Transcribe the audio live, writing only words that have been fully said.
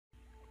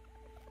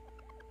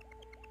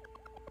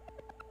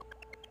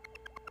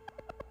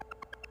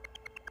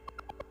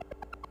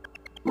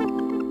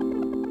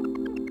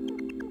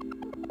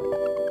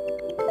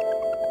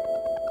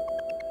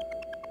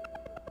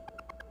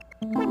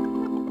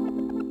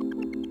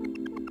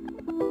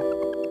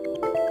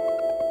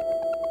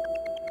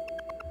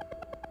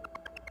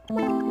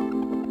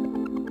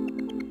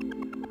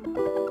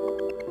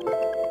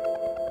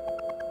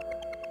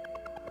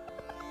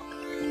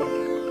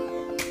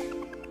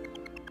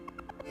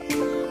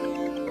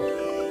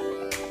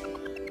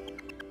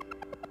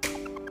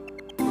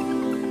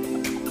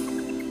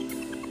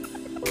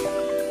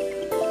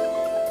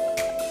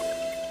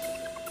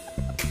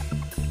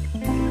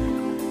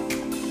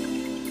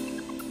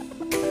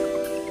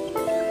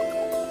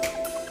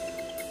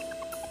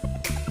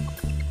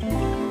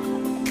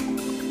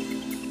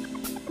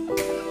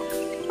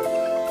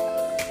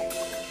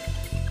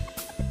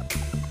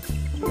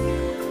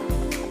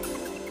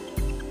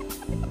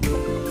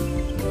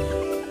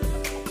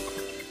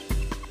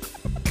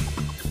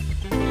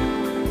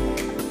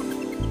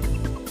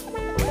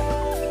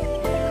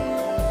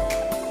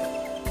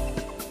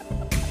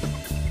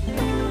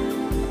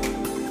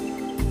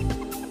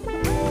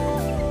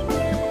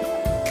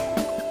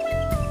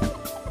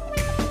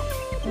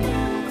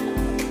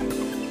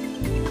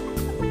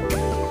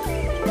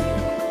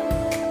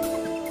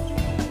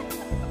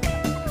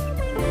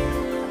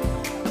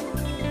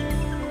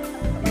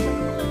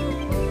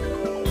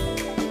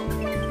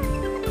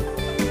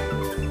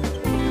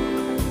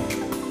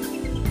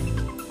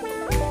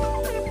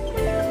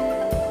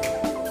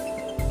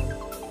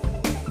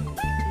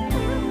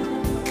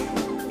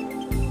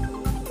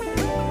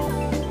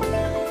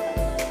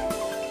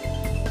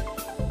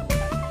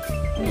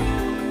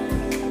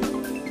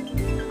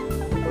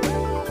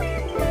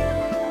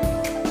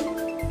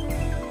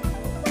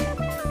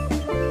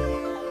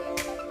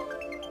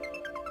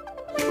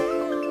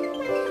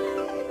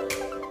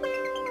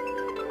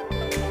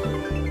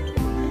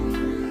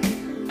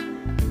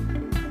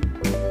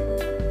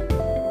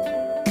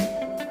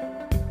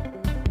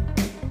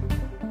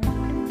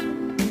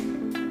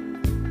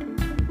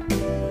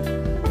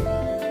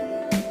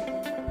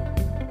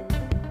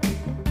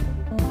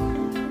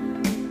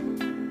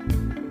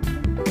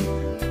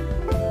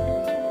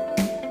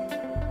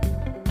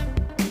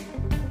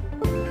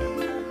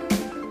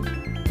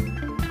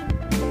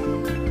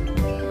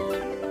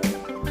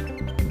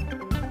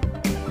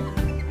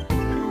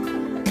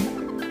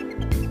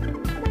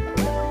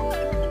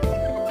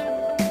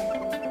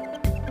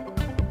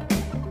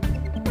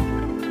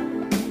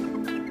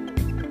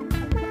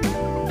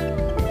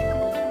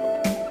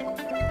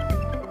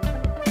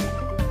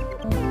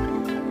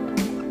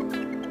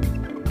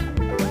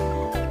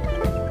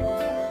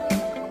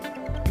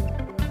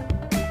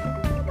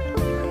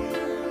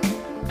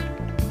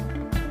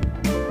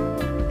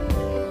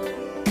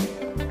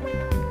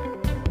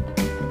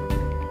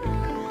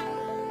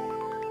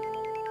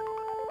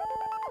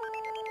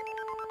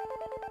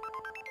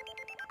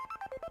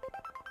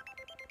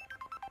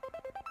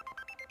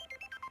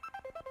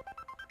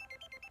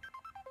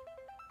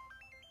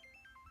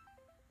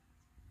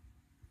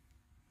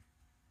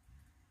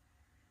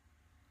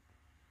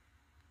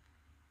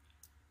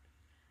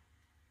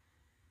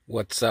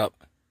What's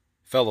up,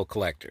 fellow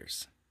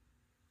collectors?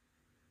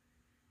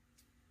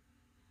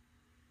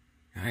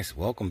 Guys,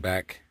 welcome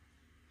back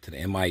to the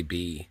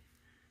M.I.B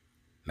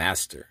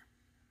Master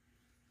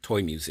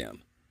Toy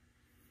Museum.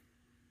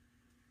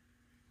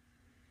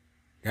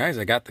 Guys,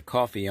 I got the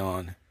coffee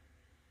on.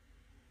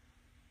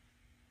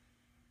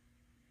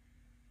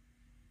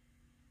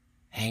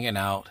 Hanging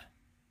out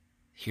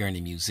here in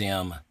the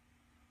museum.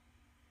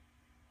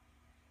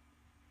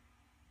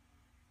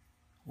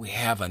 We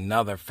have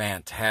another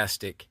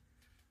fantastic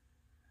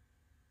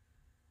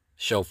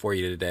show for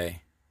you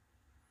today.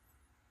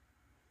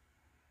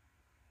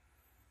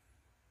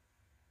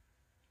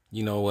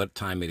 You know what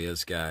time it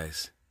is,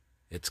 guys.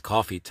 It's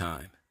coffee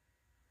time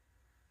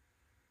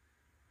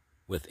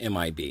with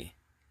M.I.B.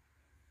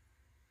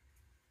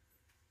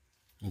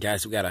 And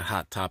guys, we got a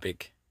hot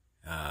topic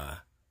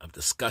of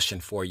discussion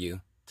for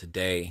you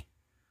today.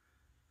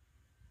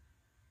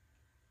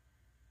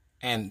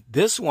 And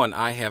this one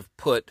I have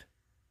put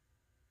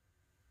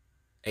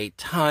a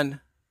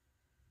ton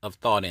of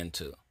thought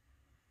into.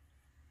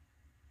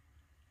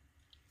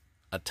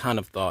 A ton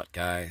of thought,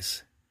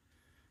 guys.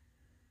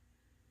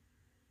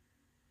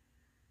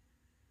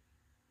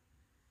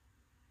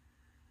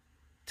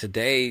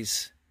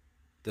 Today's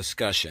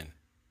discussion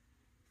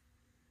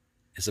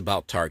is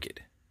about Target.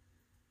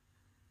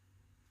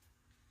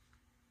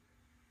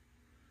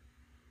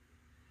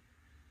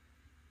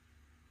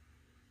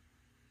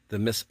 The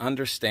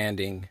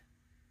misunderstanding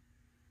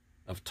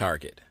of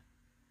Target.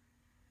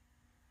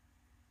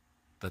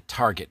 The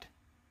Target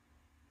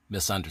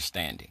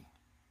misunderstanding.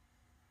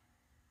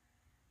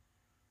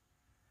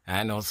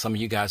 I know some of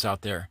you guys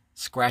out there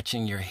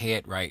scratching your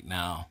head right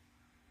now.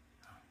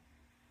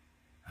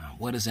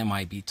 What is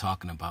M.I.B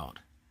talking about?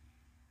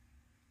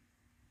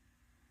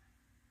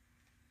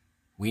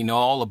 We know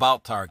all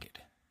about Target.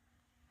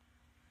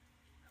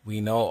 We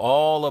know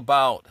all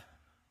about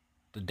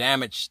the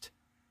damaged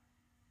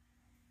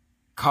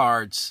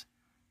cards,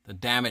 the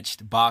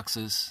damaged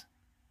boxes,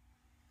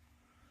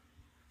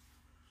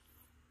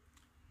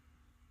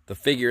 the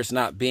figures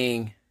not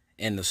being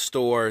in the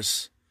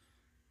stores.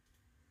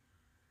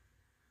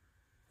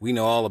 We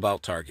know all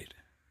about Target.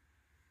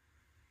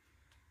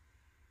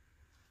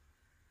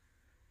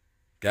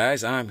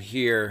 Guys, I'm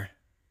here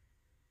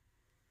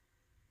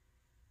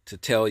to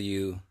tell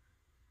you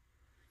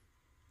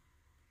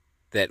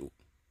that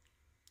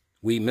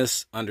we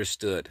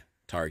misunderstood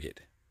Target.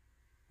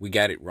 We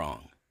got it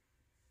wrong.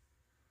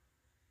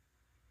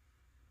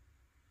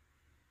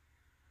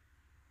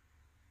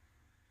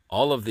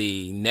 All of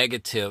the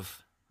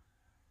negative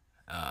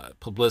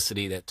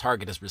publicity that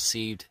Target has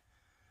received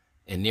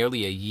in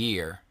nearly a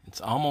year,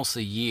 it's almost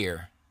a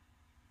year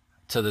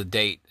to the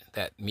date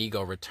that M.I.B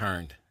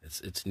returned.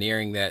 It's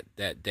nearing that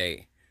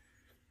day.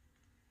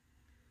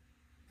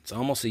 It's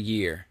almost a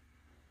year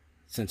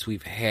since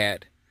we've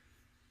had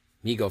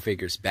M.I.B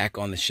figures back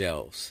on the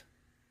shelves.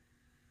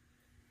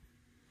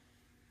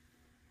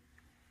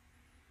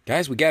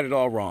 Guys, we got it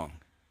all wrong.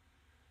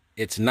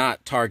 It's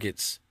not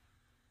Target's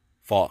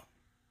fault.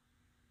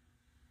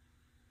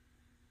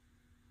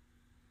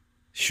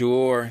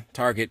 Sure,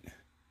 Target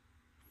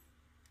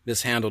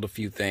mishandled a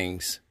few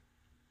things.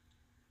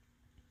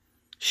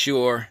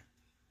 Sure,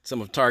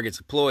 some of Target's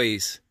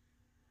employees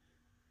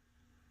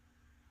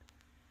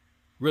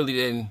really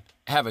didn't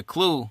have a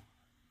clue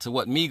to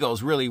what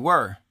M.I.Bs really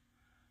were.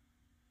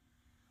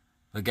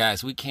 But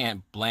guys, we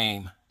can't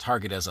blame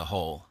Target as a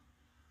whole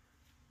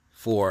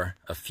for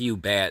a few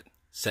bad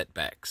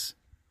setbacks.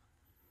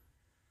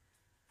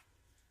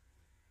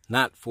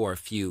 Not for a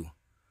few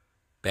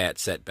bad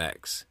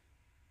setbacks,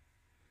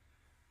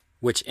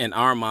 which in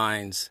our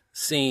minds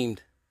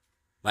seemed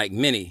like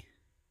many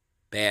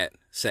bad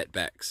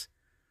setbacks.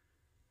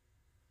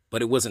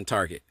 But it wasn't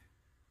Target.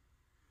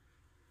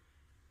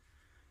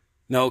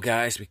 No,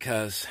 guys,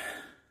 because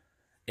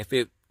if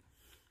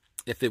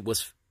it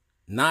was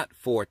not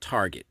for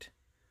Target,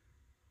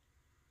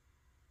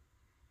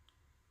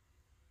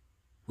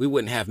 we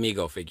wouldn't have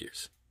M.I.B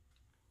figures.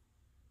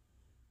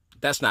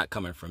 That's not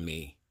coming from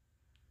me.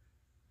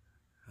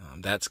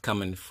 That's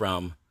coming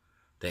from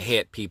the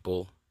head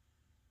people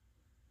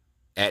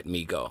at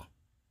M.I.B.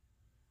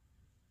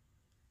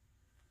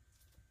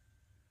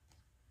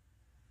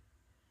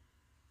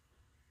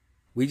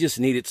 We just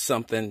needed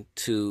something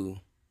to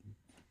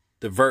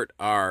divert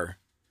our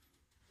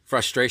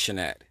frustration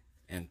at.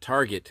 And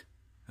Target,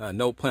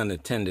 no pun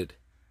intended,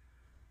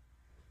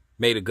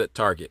 made a good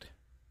target.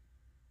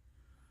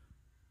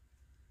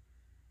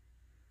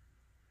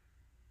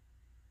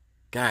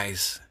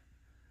 Guys,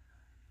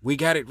 we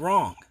got it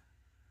wrong.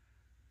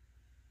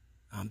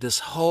 This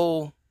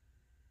whole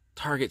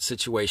Target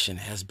situation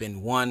has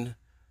been one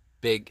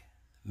big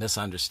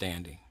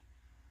misunderstanding.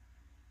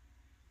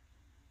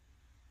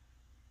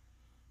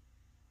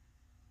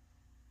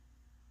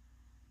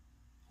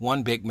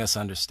 One big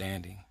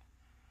misunderstanding.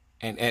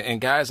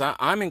 And guys,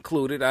 I'm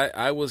included.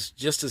 I was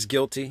just as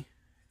guilty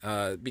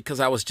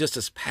because I was just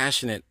as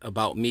passionate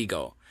about M.I.B.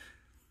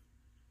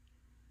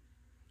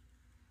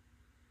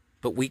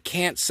 But we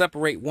can't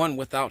separate one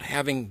without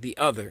having the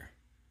other.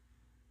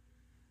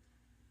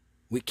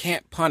 We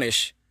can't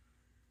punish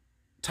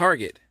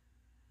Target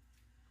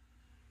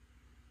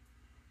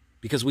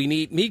because we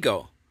need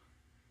Migo,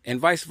 and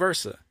vice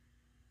versa.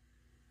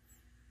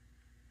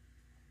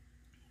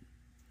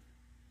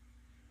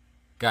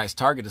 Guys,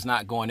 Target is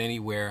not going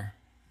anywhere.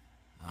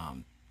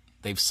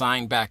 They've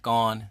signed back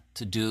on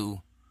to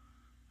do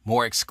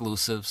more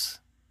exclusives.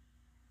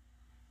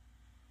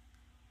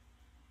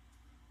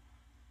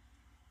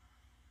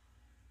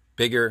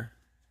 Bigger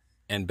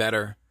and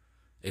better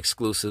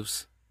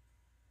exclusives.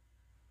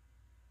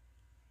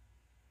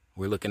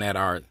 We're looking at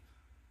our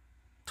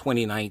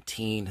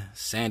 2019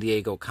 San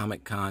Diego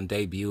Comic-Con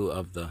debut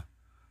of the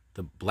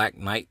Black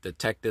Knight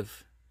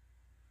Detective.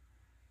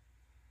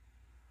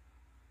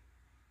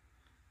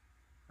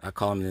 I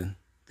call him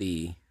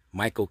the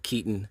Michael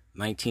Keaton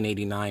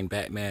 1989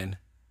 Batman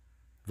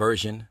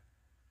version,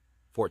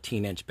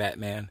 14-inch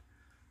Batman.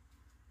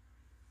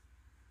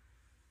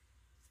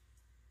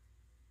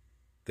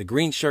 The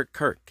Green Shirt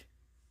Kirk,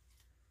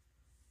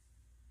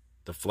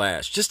 the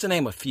Flash, just to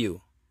name a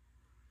few.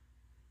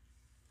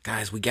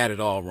 Guys, we got it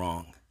all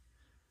wrong.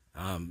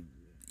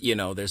 You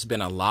know, there's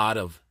been a lot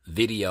of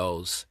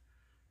videos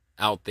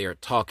out there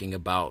talking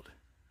about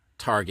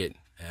Target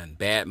and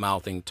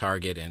bad-mouthing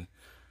Target and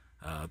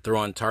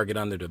throwing Target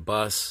under the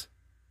bus,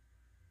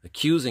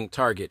 accusing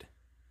Target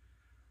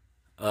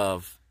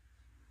of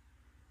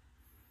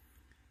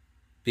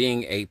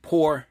being a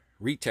poor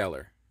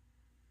retailer,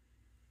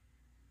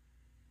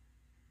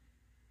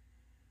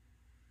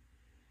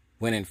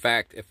 when in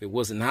fact, if it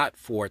was not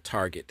for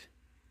Target,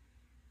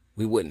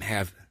 we wouldn't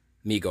have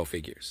Migo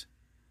figures.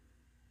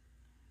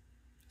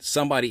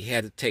 Somebody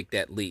had to take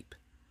that leap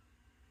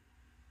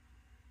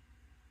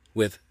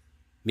with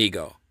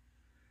Migo,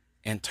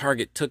 and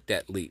Target took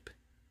that leap.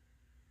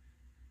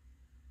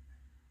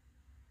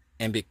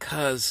 And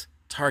because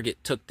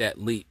Target took that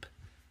leap,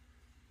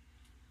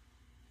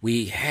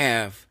 we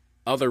have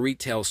other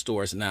retail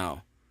stores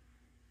now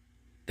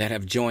that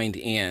have joined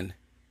in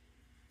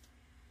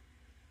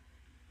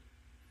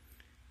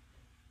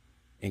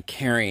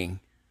carrying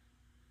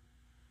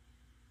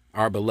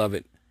our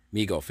beloved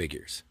Migo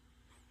figures.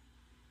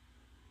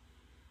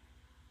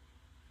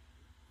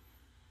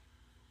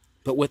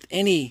 But with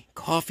any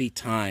coffee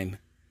time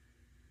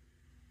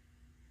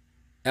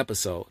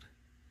episode,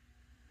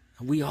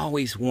 we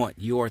always want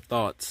your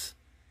thoughts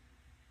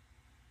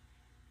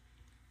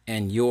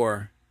and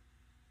your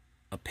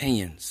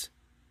opinions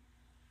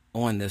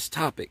on this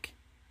topic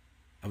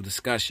of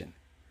discussion.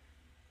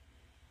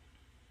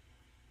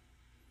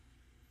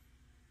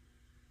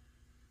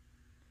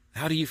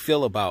 How do you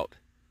feel about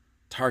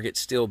Target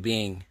still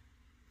being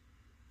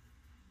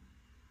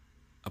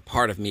a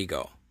part of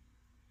Migo?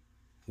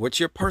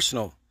 What's your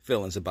personal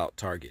feelings about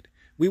Target?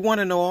 We want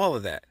to know all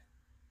of that.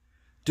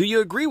 Do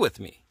you agree with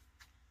me?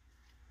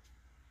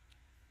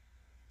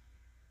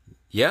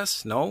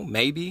 Yes, no,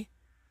 maybe,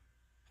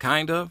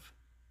 kind of.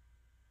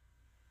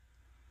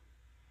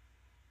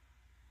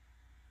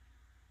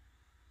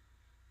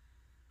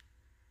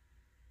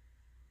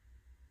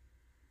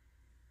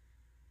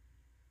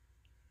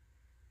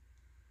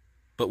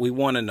 But we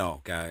want to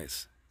know,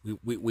 guys.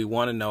 We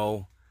want to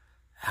know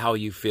how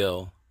you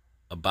feel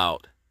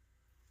about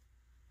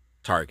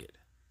Target.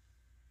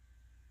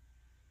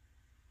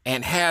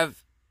 And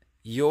have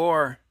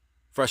your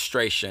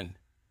frustration,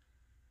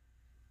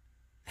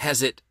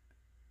 has it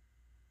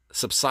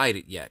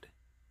subsided yet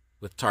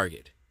with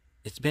Target?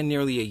 It's been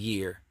nearly a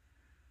year.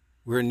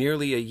 We're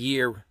nearly a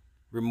year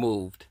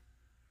removed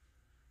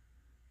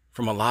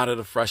from a lot of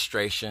the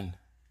frustration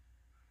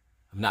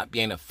of not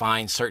being able to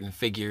find certain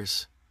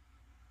figures,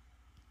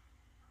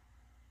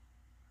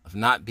 of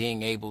not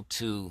being able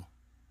to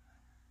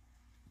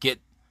get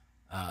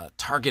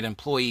Target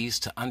employees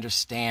to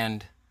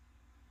understand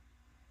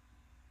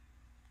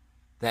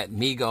that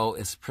Migo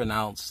is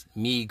pronounced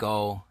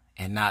Migo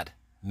and not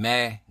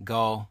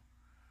Me-go.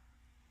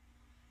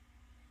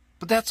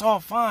 But that's all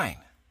fine.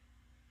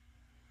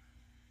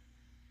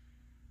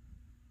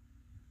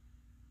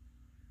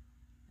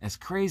 As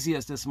crazy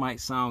as this might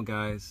sound,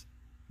 guys,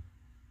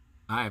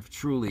 I have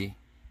truly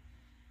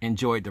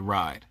enjoyed the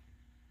ride.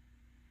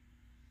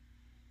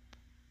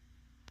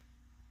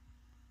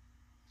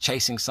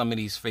 Chasing some of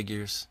these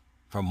figures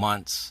for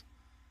months.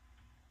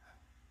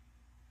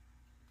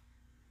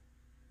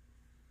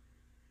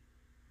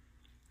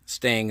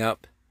 Staying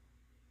up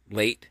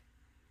late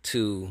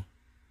to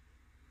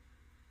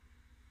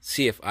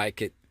see if I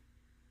could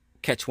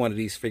catch one of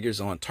these figures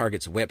on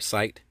Target's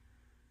website.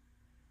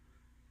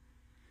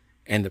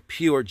 And the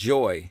pure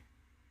joy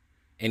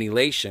and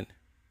elation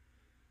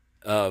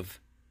of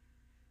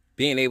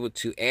being able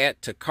to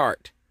add to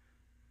cart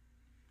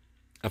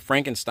a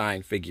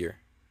Frankenstein figure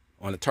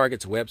on the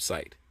Target's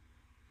website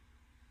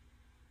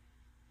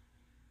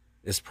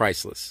is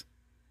priceless.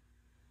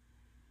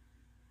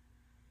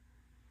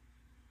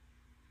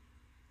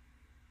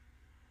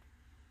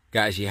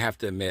 Guys, you have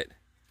to admit,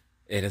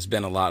 it has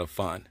been a lot of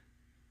fun.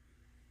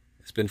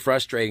 It's been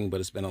frustrating, but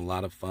it's been a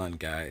lot of fun,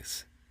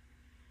 guys.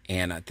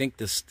 And I think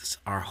this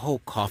our whole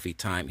coffee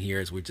time here,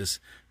 as we're just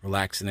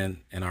relaxing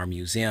in our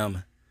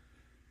museum,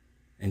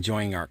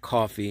 enjoying our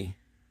coffee.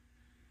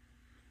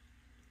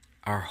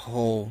 Our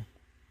whole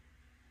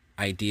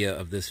idea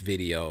of this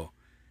video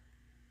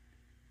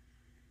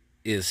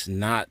is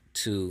not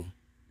to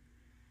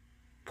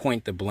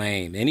point the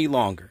blame any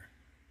longer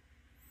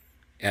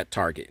at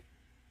Target,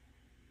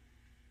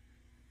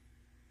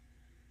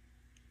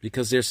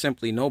 because there's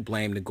simply no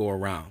blame to go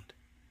around.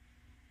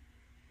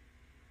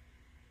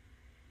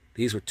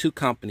 These were two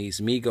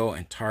companies, Migo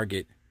and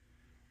Target,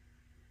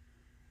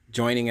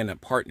 joining in a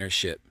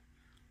partnership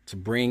to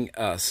bring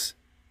us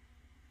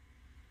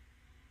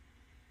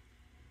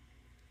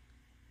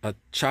a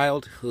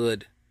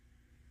childhood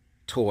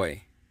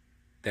toy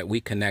that we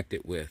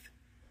connected with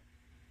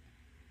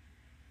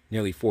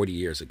nearly 40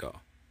 years ago.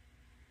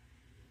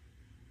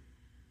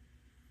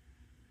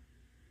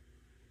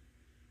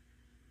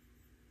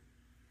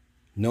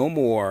 No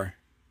more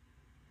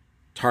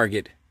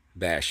Target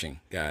bashing,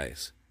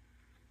 guys.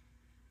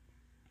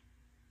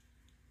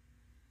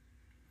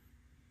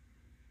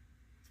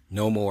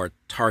 No more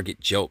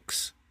Target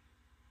jokes.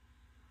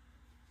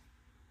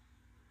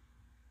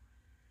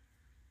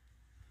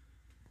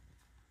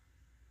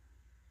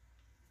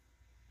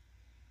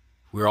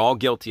 We're all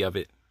guilty of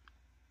it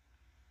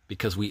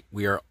because we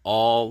are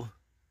all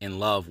in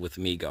love with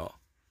Migo.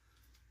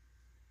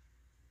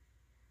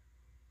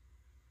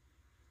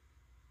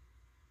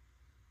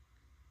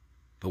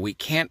 But we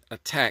can't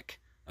attack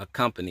a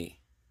company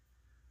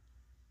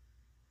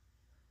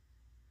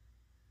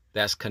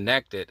that's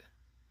connected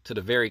to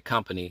the very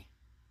company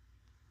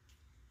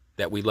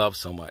that we love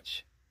so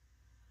much.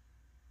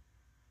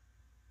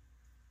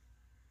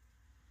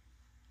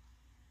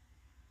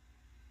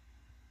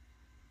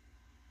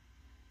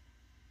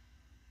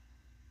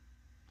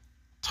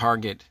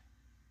 Target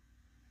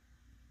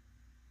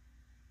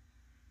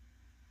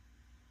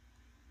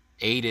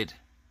aided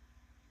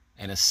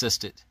and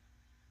assisted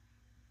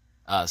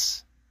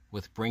us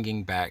with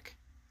bringing back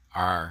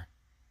our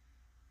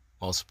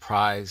most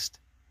prized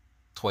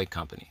toy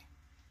company,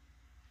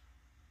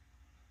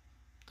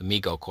 the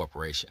Migo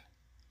Corporation.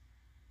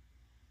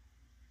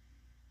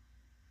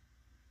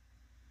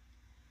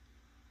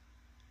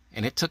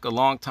 And it took a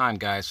long time,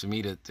 guys, for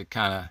me to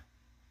kind of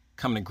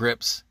come to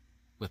grips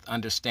with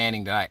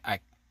understanding that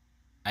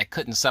I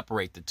couldn't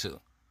separate the two.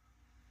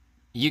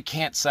 You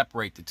can't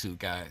separate the two,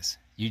 guys.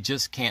 You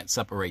just can't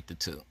separate the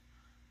two.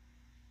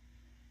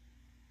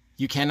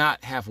 You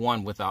cannot have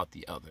one without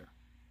the other.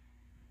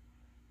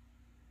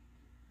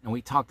 And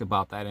we talked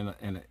about that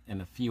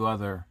in a few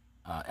other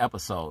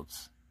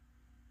episodes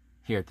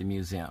here at the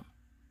museum.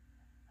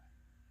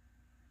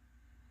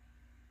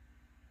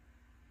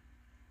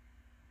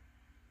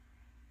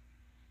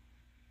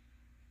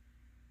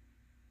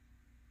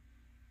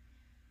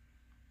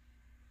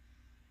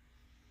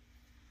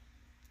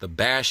 The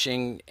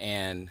bashing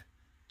and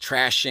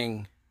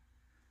trashing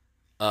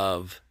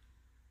of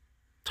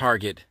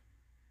Target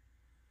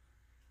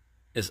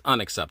is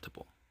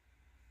unacceptable.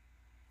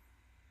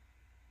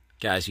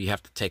 Guys, you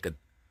have to take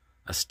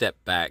a step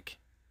back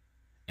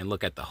and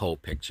look at the whole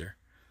picture.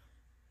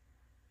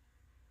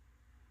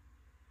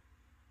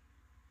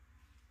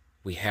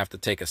 We have to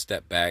take a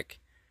step back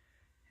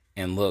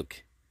and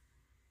look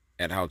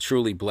at how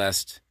truly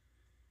blessed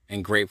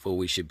and grateful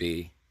we should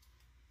be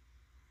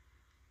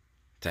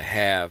to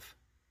have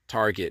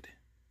Target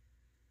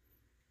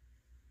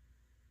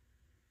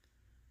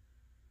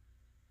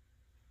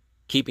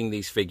keeping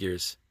these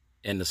figures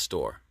in the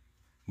store,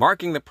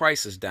 marking the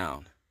prices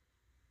down.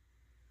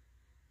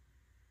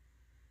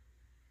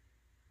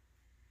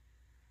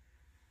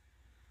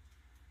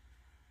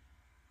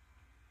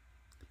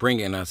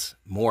 Bringing us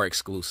more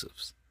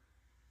exclusives.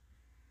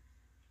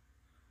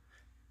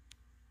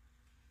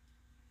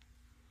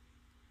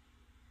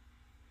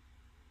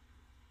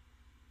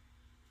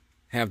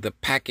 Have the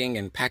packing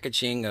and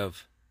packaging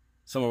of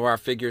some of our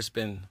figures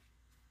been,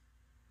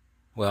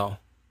 well,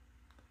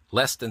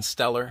 less than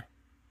stellar?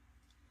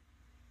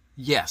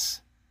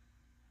 Yes.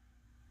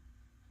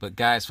 But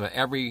guys, for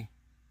every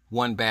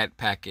one bad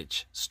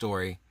package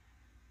story,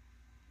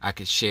 I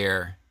could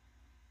share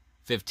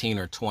 15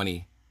 or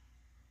 20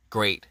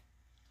 great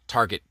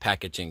Target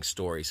packaging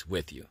stories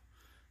with you.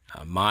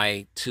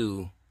 My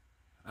two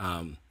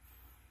San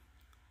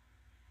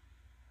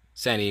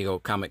Diego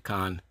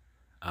Comic-Con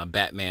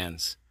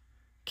Batmans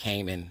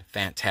came in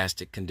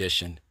fantastic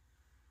condition.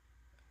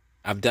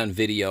 I've done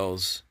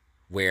videos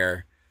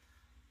where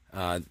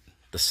the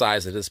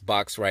size of this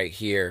box right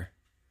here,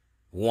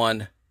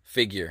 one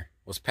figure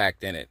was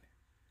packed in it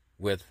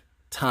with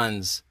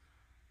tons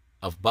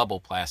of bubble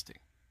plastic.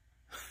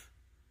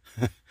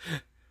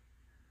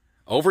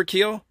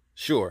 Overkill?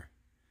 Sure.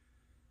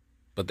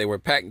 But they were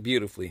packed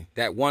beautifully.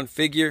 That one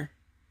figure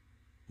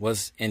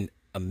was in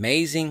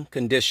amazing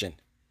condition.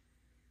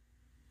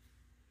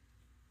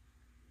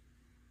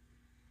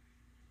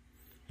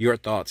 Your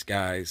thoughts,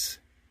 guys.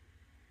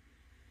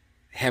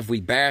 Have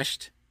we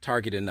bashed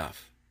Target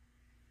enough?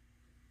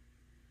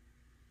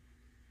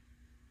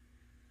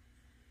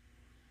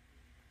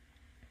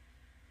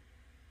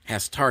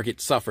 Has Target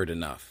suffered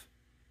enough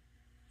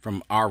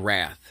from our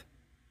wrath?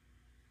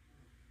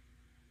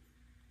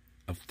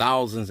 of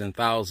thousands and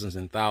thousands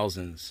and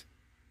thousands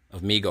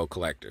of Migo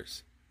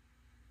collectors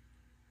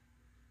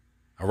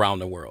around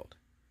the world.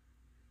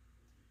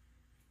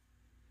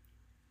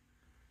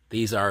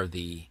 These are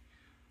the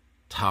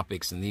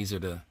topics and these are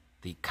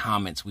the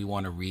comments we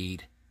want to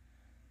read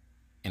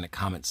in the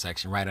comment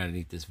section right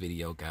underneath this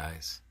video,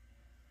 guys.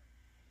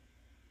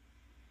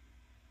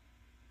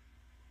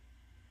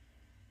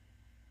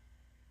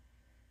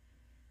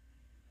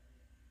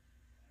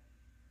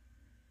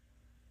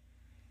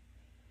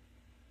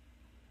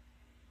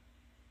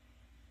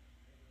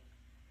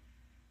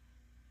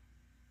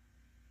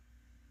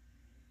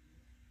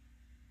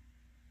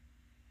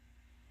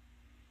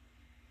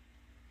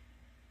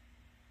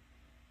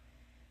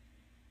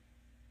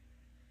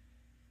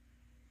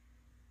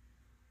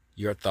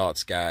 Your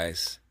thoughts,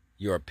 guys,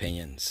 your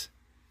opinions.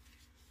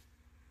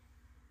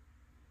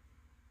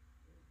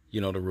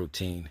 You know the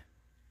routine.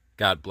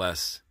 God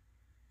bless.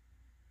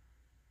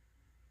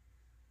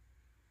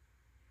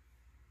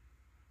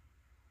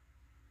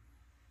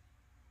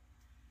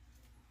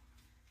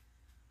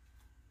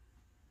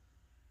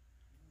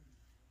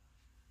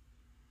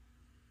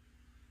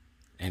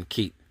 And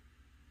keep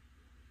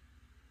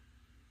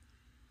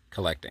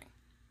collecting.